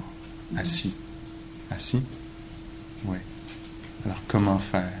corps, assis. Assis? Oui. Alors, comment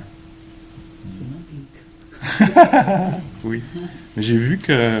faire? Je m'implique. Oui. Mais j'ai vu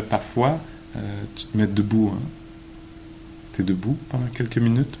que parfois, tu te mets debout. Hein? Tu es debout pendant quelques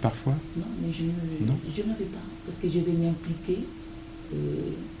minutes, parfois? Non, mais je ne vais pas, parce que je vais m'impliquer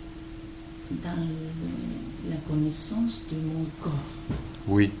dans la connaissance de mon corps.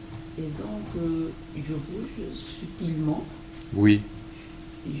 Oui. Et donc, je bouge subtilement. Oui.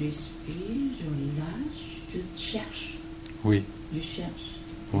 J'expire, je lâche, je cherche. Oui. Je cherche.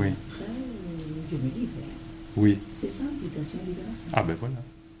 Oui. Et après, je me libère. Oui. C'est ça, implication, libération. Ah ben voilà.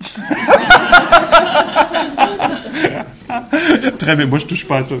 Très bien. Moi, je touche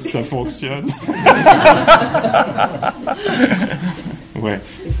pas à ça si ça fonctionne. Ouais.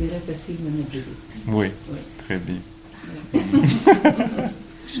 Et c'est là facile de me guider. Oui. Ouais. Très bien. Ouais.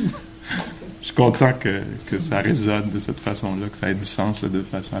 Je content que ça résonne de cette façon-là, que ça ait du sens là, de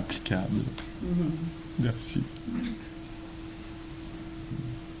façon applicable. Merci.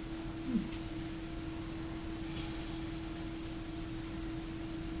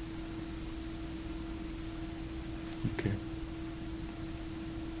 OK.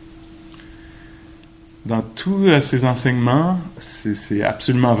 Dans tous ces enseignements, c'est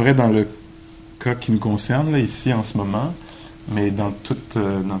absolument vrai dans le cas qui nous concerne, là, ici en ce moment, mais dans tous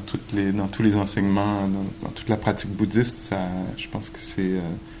les enseignements, dans toute la pratique bouddhiste, je pense que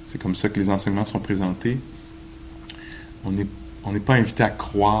c'est comme ça que les enseignements sont présentés. On n'est pas invité à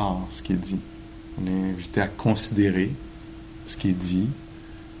croire ce qui est dit. On est invité à considérer ce qui est dit,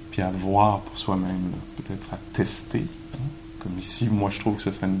 puis à voir pour soi-même, là, peut-être à tester. Hein. Comme ici, moi je trouve que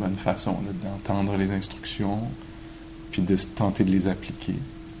ce serait une bonne façon là, d'entendre les instructions, puis de tenter de les appliquer.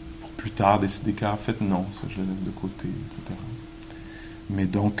 Plus tard décider qu'en fait non, ça je le laisse de côté, etc. Mais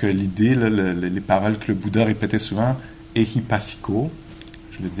donc l'idée, là, les paroles que le Bouddha répétait souvent, ehipassiko,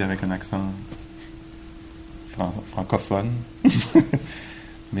 je le dis avec un accent francophone,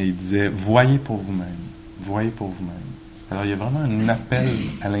 mais il disait voyez pour vous-même, voyez pour vous-même. Alors il y a vraiment un appel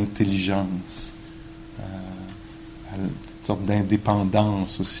à l'intelligence, à une sorte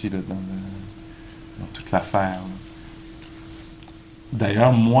d'indépendance aussi là, dans toute l'affaire. Là.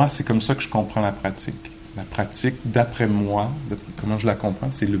 D'ailleurs, moi, c'est comme ça que je comprends la pratique. La pratique, d'après moi, comment je la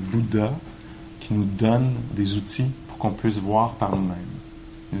comprends, c'est le Bouddha qui nous donne des outils pour qu'on puisse voir par nous-mêmes.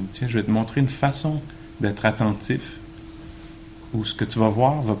 Il nous dit, tiens, je vais te montrer une façon d'être attentif où ce que tu vas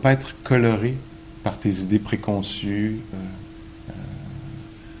voir ne va pas être coloré par tes idées préconçues,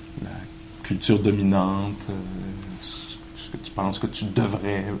 la culture dominante, ce que tu penses que tu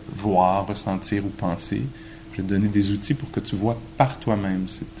devrais voir, ressentir ou penser. Je vais te donner des outils pour que tu vois par toi-même.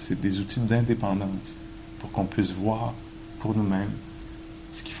 C'est des outils d'indépendance pour qu'on puisse voir pour nous-mêmes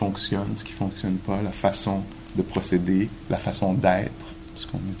ce qui fonctionne pas, la façon de procéder, la façon d'être, ce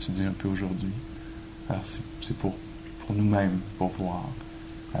qu'on étudie un peu aujourd'hui. Alors, c'est pour nous-mêmes, pour voir.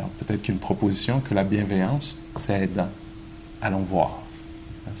 Alors, peut-être qu'une proposition que la bienveillance, c'est aidant. Allons voir.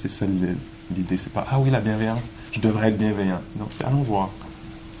 C'est ça l'idée. C'est pas, ah oui, la bienveillance, je devrais être bienveillant. Non, c'est allons voir.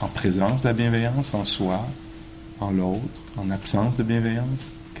 En présence de la bienveillance, en soi, en l'autre, en absence de bienveillance,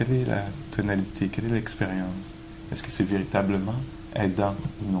 quelle est la tonalité, quelle est l'expérience? Est-ce que c'est véritablement aidant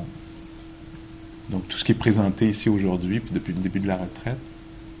ou non? Donc tout ce qui est présenté ici aujourd'hui, puis depuis le début de la retraite,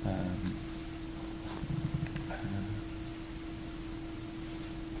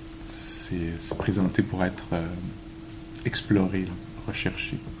 c'est présenté pour être exploré, là,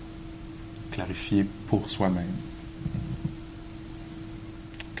 recherché, clarifié pour soi-même.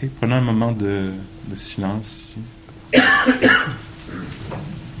 OK, prenons un moment de silence ici.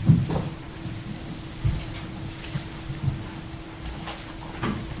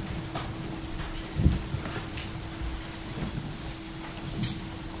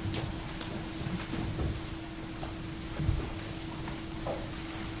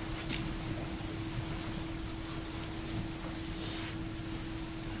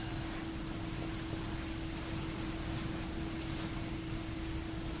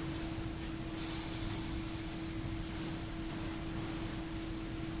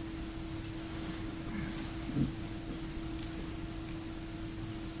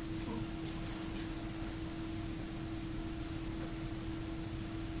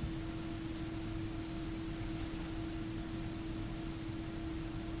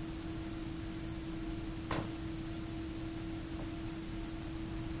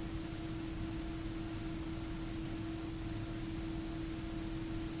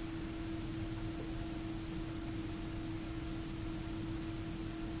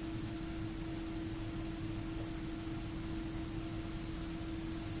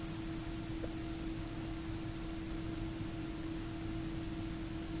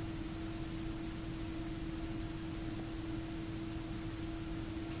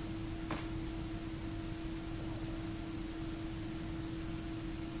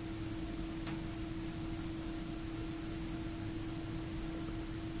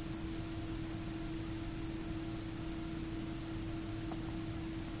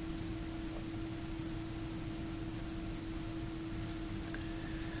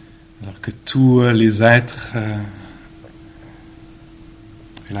 Alors que tous les êtres aient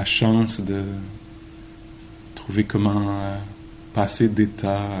la chance de trouver comment passer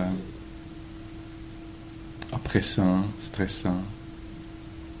d'états oppressants, stressants,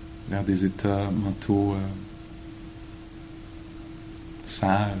 vers des états mentaux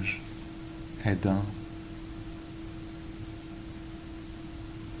sages, aidants,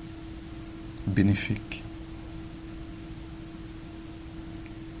 bénéfiques.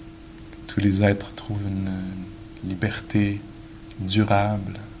 Tous les êtres trouvent une liberté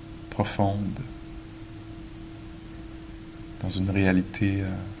durable, profonde, dans une réalité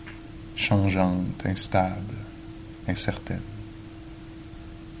changeante, instable, incertaine.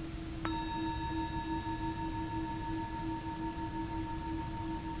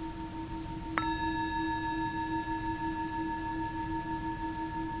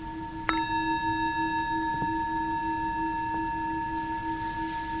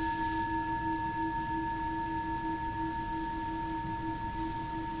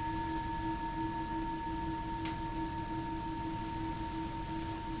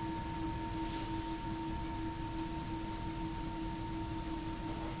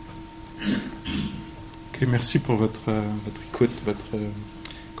 Ok, merci pour votre écoute, votre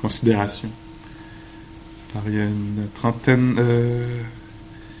considération. Alors, il y a une trentaine de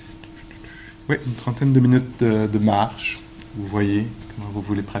minutes de marche. Vous voyez comment vous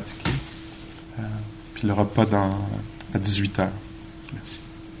voulez pratiquer. Puis le repas à 18h. Merci.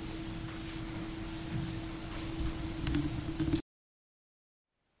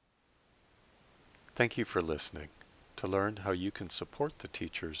 Thank you for listening. To learn how you can support the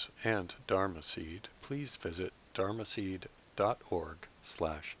teachers and Dharma Seed, please visit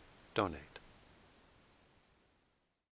dharmaseed.org/donate.